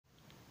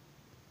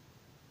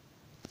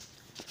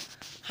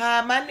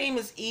Hi, my name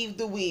is Eve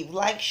the Weave.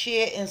 Like,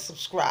 share, and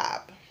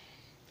subscribe.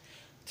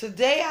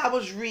 Today I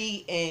was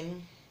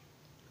reading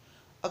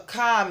a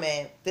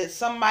comment that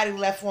somebody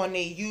left on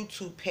their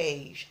YouTube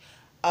page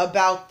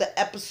about the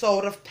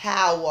episode of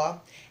Power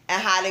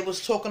and how they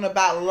was talking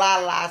about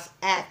Lala's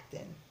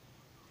acting.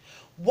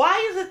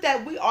 Why is it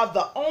that we are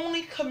the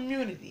only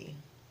community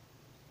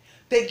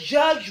that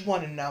judge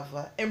one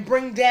another and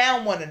bring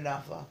down one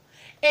another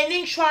and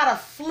then try to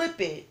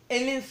flip it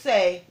and then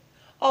say,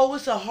 oh,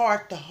 it's a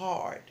heart to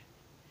heart?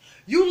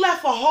 You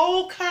left a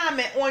whole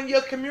comment on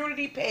your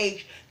community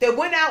page that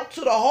went out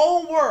to the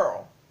whole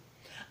world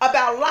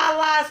about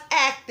Lala's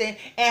acting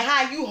and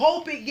how you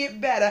hope it get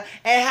better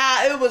and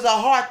how it was a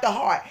heart to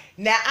heart.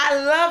 Now,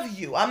 I love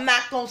you. I'm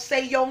not going to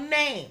say your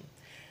name.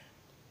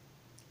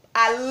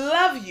 I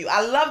love you.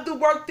 I love the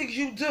work that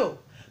you do.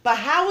 But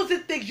how is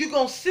it that you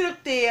going to sit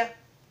up there,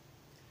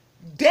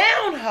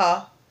 down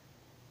her,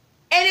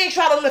 and then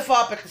try to lift her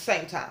up at the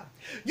same time?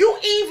 You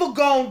either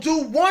gonna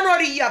do one or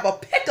the other.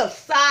 Pick a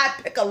side,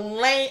 pick a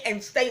lane,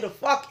 and stay the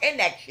fuck in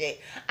that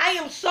shit. I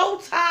am so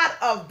tired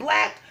of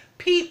black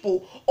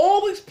people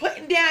always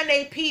putting down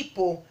their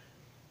people.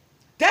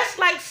 That's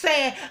like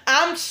saying,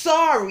 I'm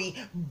sorry,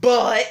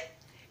 but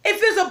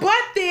if there's a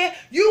but there,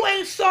 you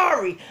ain't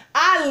sorry.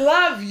 I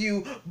love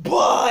you,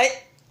 but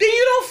then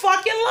you don't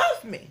fucking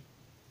love me.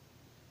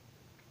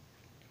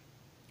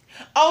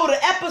 Oh,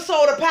 the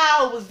episode of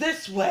Power was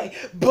this way,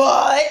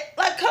 but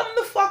like, come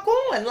the fuck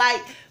on. Like,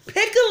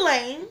 pick a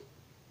lane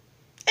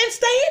and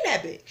stay in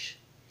that bitch.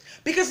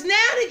 Because now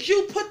that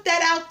you put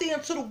that out there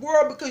into the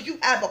world because you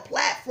have a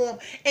platform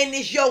and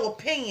it's your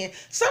opinion,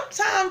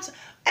 sometimes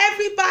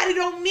everybody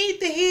don't need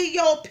to hear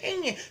your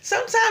opinion.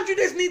 Sometimes you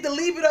just need to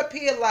leave it up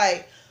here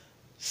like,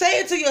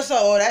 say it to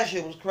yourself, oh, that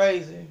shit was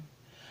crazy.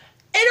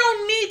 It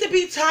don't need to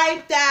be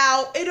typed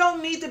out. It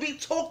don't need to be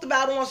talked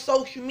about on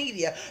social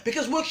media.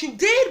 Because what you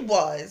did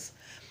was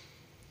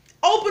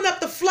open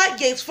up the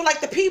floodgates for like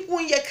the people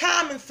in your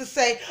comments to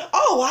say,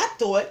 oh, I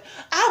thought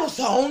I was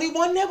the only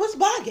one that was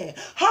bugging.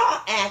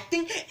 Her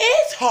acting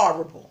is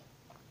horrible.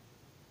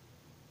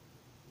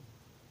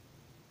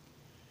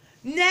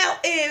 Now,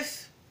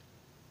 if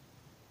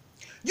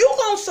you're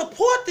going to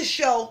support the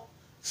show,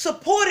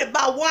 support it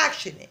by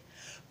watching it.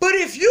 But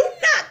if you're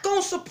not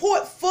going to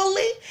support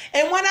fully,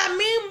 and what I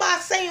mean by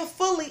saying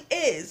fully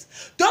is,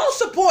 don't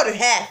support it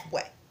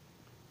halfway.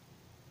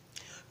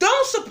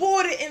 Don't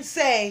support it and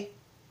say,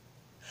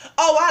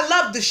 oh, I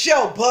love the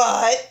show,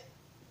 but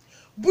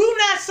we're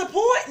not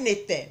supporting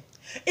it then.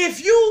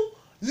 If you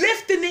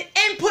lifting it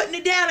and putting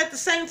it down at the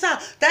same time,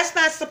 that's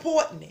not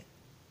supporting it.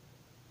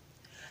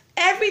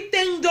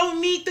 Everything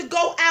don't need to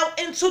go out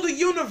into the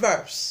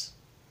universe.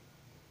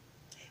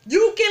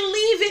 You can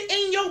leave it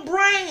in your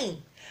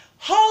brain.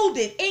 Hold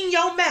it in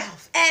your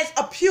mouth as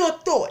a pure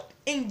thought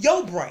in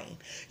your brain.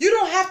 You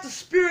don't have to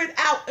spew it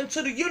out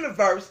into the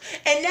universe.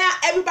 And now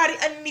everybody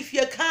underneath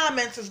your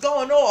comments is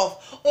going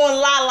off on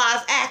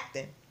Lala's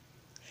acting.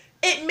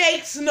 It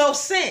makes no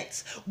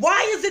sense.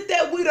 Why is it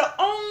that we're the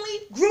only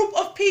group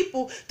of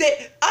people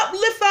that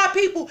uplift our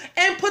people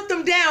and put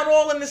them down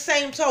all in the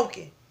same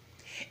token?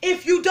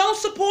 If you don't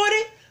support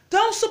it,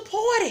 don't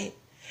support it.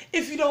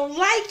 If you don't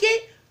like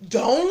it,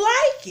 don't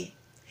like it.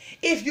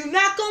 If you're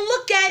not going to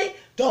look at it,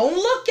 don't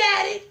look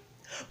at it.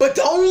 But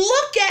don't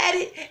look at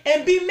it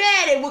and be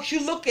mad at what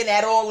you're looking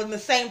at all in the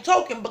same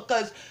token,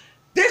 because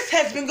this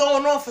has been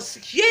going on for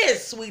 6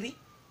 years, sweetie.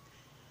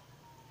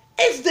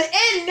 It's the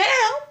end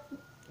now.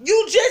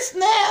 You just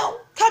now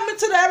coming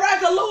to that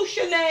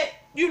resolution that,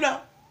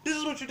 this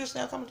is what you just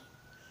now coming to.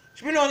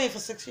 You've been on here for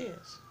 6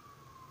 years.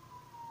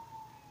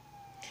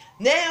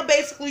 Now,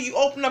 basically, you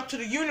open up to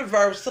the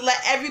universe to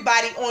let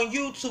everybody on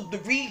YouTube to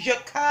read your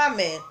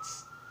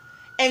comments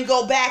and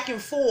go back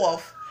and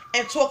forth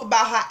and talk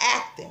about her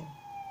acting.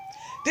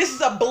 This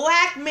is a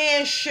black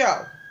man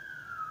show.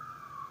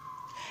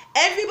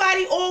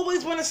 Everybody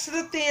always want to sit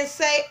up there and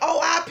say,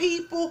 oh, our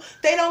people,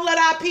 they don't let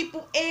our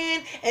people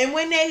in, and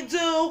when they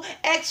do,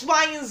 X,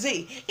 Y, and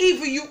Z.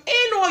 Either you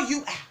in or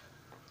you out.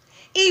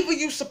 Either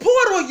you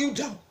support or you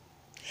don't.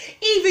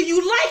 Either you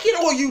like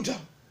it or you don't.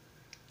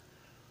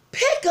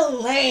 Pick a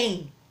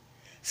lane.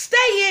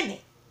 Stay in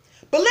it.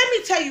 But let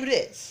me tell you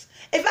this.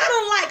 If I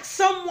don't like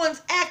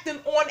someone's acting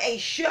on a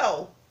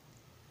show,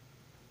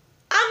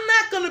 I'm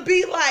not going to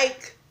be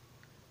like,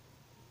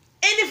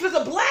 and if it's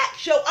a black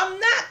show, I'm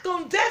not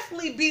going to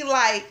definitely be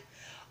like,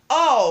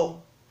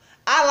 oh,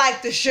 I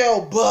like the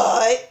show,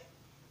 but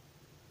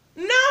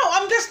no,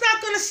 I'm just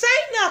not going to say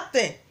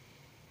nothing.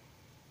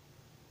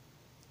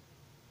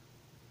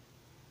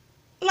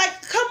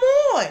 Like, come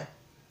on.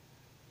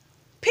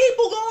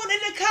 People going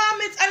in the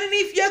comments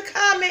underneath your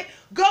comment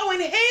going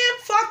ham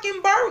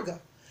fucking burger.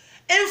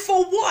 And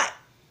for what?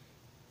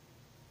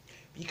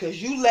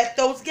 Because you let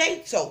those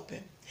gates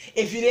open.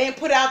 If you didn't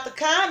put out the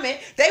comment,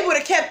 they would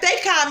have kept their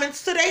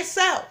comments to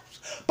themselves.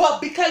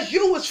 But because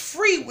you was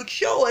free with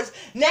yours,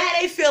 now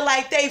they feel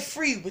like they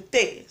free with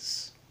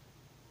theirs.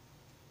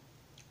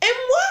 And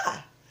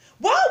why?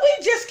 Why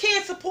we just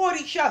can't support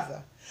each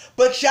other?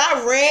 But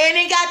y'all ran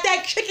and got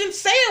that chicken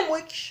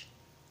sandwich.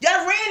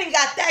 Y'all ran and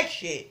got that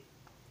shit.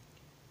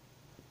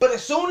 But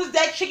as soon as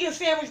that chicken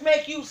sandwich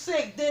make you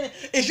sick, then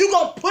is you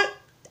gonna put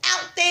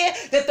out there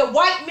that the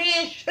white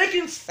man's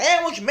chicken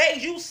sandwich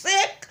made you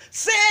sick,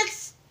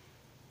 sis?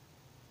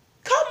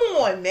 Come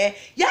on, man.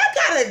 Y'all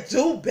gotta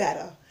do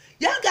better.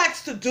 Y'all got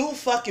to do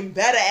fucking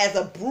better as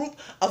a group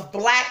of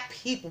black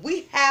people.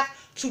 We have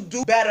to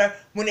do better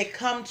when it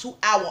comes to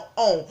our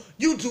own.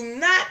 You do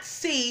not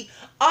see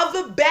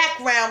other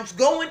backgrounds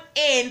going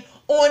in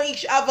on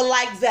each other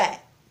like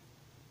that.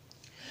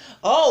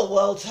 Oh,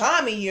 well,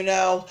 Tommy,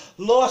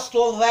 lost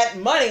all that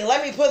money.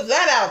 Let me put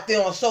that out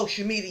there on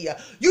social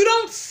media. You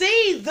don't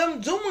see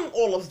them doing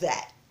all of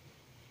that.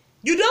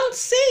 You don't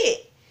see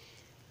it.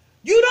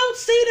 You don't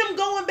see them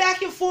going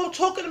back and forth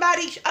talking about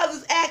each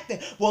other's acting.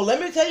 Well,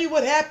 let me tell you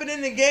what happened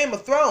in the Game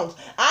of Thrones.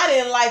 I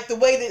didn't like the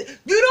way that...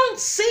 You don't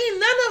see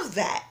none of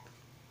that.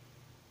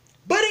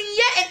 But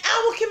yet in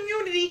our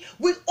community,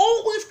 we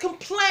always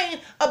complain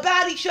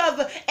about each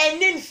other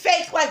and then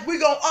fake like we're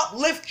going to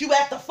uplift you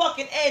at the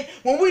fucking end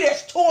when we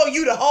just tore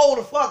you the whole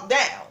the fuck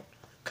down.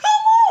 Come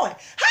on.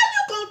 How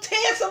you going to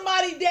tear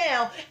somebody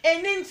down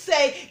and then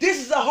say this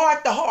is a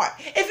heart-to-heart?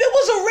 If it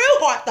was a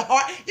real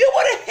heart-to-heart, you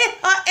would have hit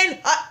her in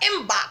her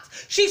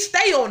inbox. She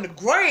stay on the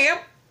gram.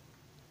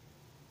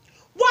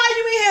 Why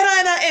you ain't hit her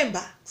in her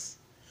inbox?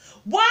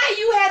 Why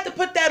you had to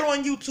put that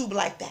on YouTube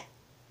like that?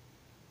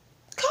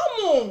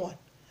 Come on.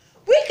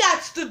 We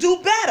got to do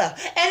better.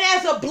 And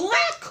as a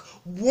black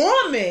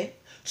woman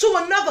to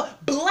another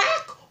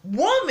black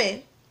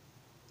woman,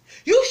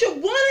 you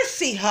should want to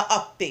see her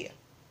up there.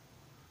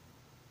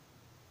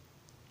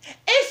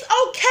 It's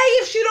okay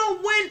if she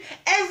don't win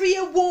every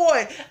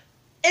award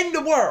in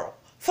the world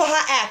for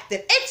her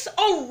acting. It's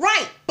all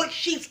right, but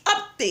she's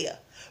up there,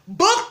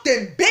 booked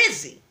and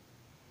busy,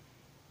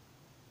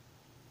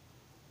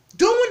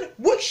 doing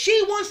what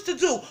she wants to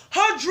do,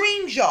 her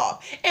dream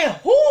job. And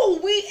who are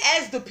we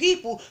as the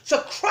people to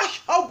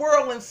crush her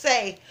world and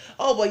say,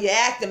 oh, well, your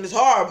acting is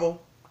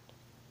horrible.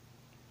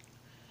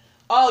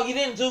 Oh, you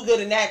didn't do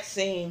good in that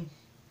scene.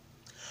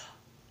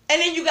 And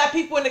then you got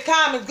people in the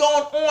comments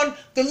going on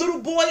the little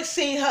boy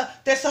scene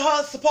that's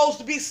her supposed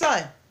to be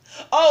son.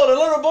 Oh, the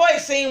little boy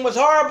scene was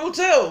horrible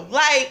too.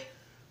 Like,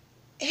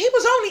 he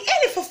was only in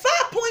it for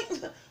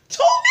 5.2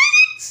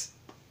 minutes.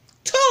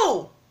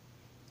 2.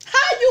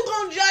 How you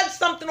gonna judge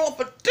something off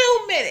for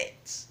 2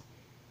 minutes?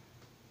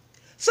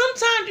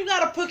 Sometimes you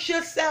gotta put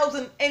yourselves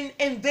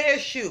in their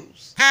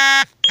shoes.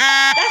 That's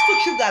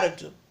what you gotta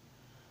do.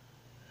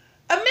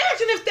 Imagine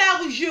if that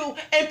was you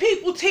and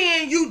people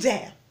tearing you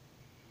down.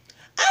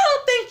 I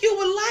don't think you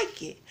would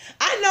like it.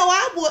 I know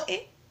I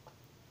wouldn't.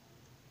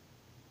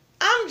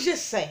 I'm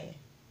just saying.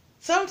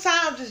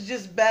 Sometimes it's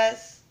just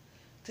best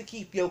to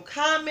keep your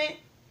comment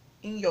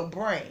in your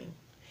brain.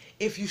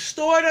 If you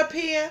store it up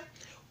here,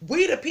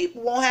 we the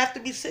people won't have to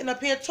be sitting up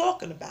here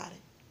talking about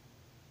it.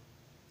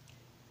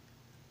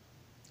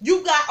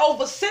 You got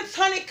over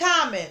 600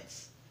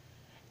 comments,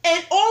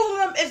 and all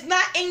of them is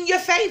not in your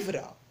favor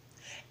though.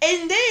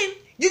 And then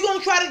you're going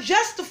to try to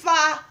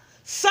justify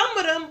some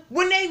of them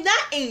when they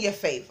not in your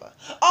favor.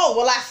 Oh,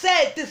 well, I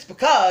said this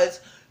because...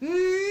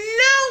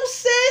 No,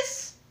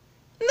 sis.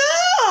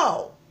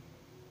 No.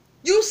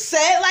 You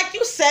said like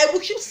you said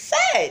what you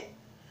said.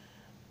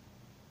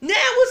 Now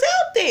it's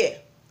out there.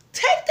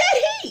 Take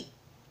that heat.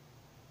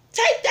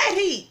 Take that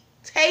heat.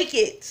 Take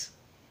it.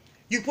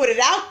 You put it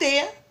out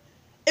there.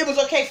 It was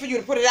okay for you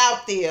to put it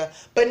out there.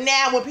 But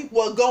now when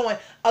people are going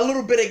a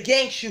little bit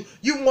against you,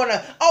 you want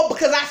to, oh,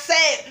 because I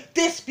said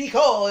this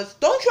because.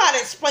 Don't try to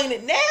explain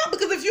it now,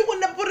 because if you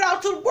wouldn't have put it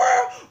out to the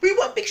world, we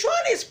wouldn't be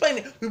trying to explain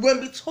it. We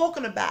wouldn't be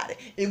talking about it.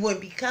 It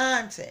wouldn't be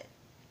content.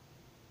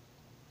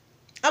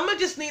 I'm going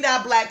to just need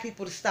our black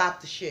people to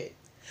stop the shit.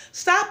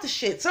 Stop the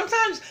shit.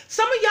 Sometimes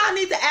some of y'all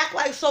need to act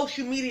like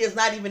social media is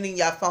not even in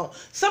your phone.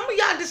 Some of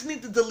y'all just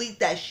need to delete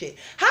that shit.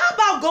 How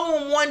about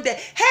going one day,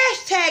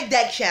 hashtag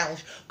that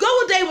challenge, go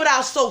a day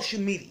without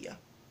social media.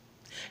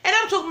 And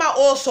I'm talking about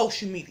all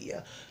social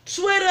media.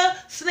 Twitter,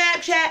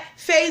 Snapchat,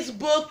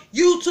 Facebook,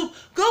 YouTube.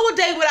 Go a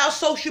day without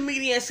social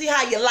media and see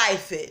how your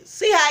life is.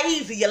 See how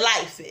easy your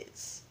life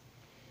is.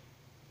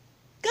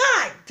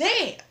 God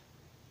damn.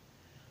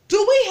 Do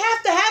we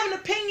have to have an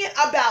opinion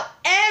about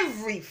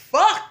every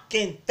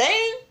fucking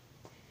thing?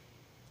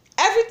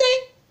 Everything?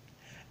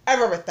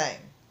 Everything.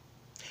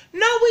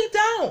 No, we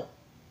don't.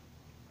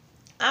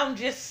 I'm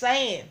just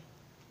saying.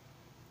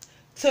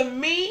 To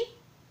me,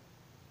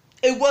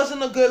 it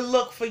wasn't a good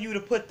look for you to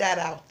put that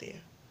out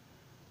there.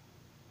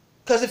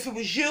 Because if it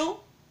was you,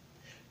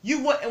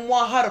 you wouldn't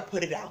want her to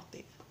put it out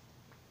there.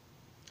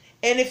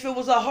 And if it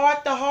was a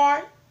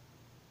heart-to-heart,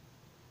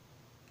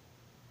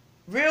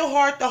 real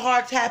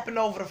heart-to-hearts happen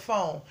over the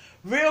phone.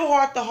 Real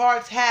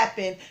heart-to-hearts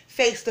happen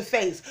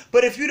face-to-face.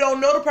 But if you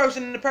don't know the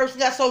person and the person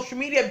got social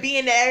media,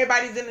 being that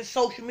everybody's in the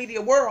social media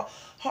world,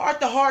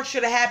 heart-to-heart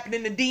should have happened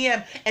in the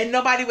DM and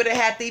nobody would have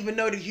had to even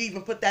know that you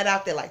even put that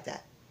out there like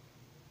that.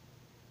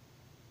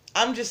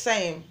 I'm just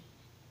saying,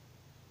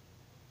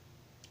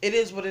 it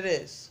is what it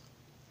is.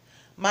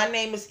 My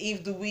name is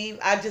Eve the Weave.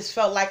 I just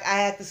felt like I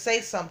had to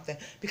say something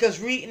because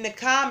reading the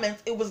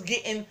comments, it was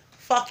getting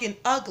fucking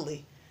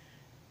ugly.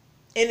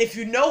 And if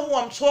you know who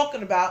I'm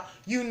talking about,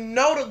 you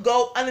know to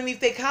go underneath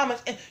their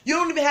comments, and you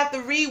don't even have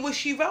to read what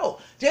she wrote.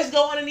 Just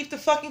go underneath the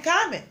fucking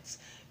comments.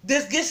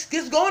 Just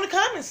go in the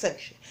comment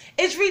section.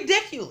 It's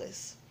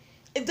ridiculous.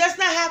 It does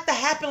not have to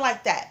happen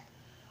like that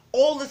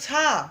all the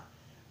time.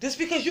 Just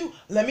because you,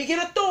 let me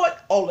get a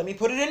thought, oh, let me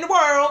put it in the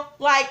world.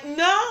 Like,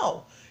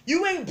 no.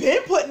 You ain't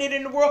been putting it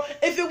in the world.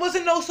 If it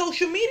wasn't no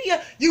social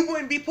media, you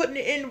wouldn't be putting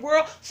it in the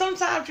world.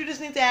 Sometimes you just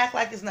need to act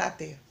like it's not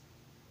there.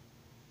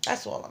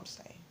 That's all I'm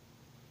saying.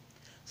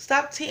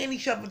 Stop tearing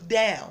each other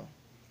down.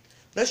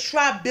 Let's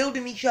try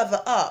building each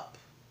other up.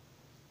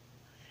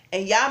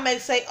 And y'all may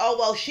say, oh,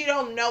 well, she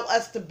don't know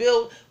us to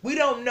build. We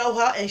don't know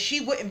her, and she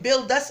wouldn't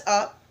build us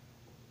up.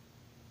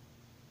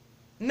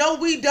 No,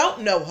 we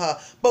don't know her.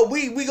 But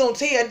we going to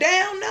tear her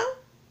down now?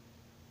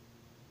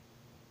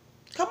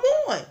 Come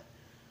on.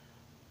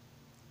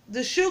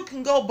 The shoe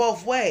can go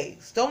both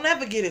ways. Don't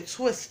ever get it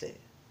twisted.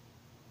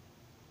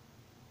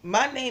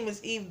 My name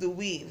is Eve the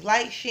Weave.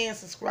 Like, share, and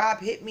subscribe.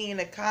 Hit me in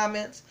the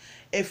comments.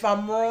 If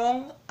I'm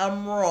wrong,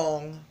 I'm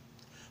wrong.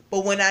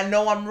 But when I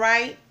know I'm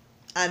right,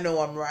 I know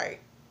I'm right.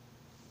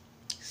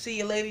 See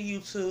you later,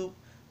 YouTube.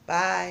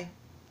 Bye.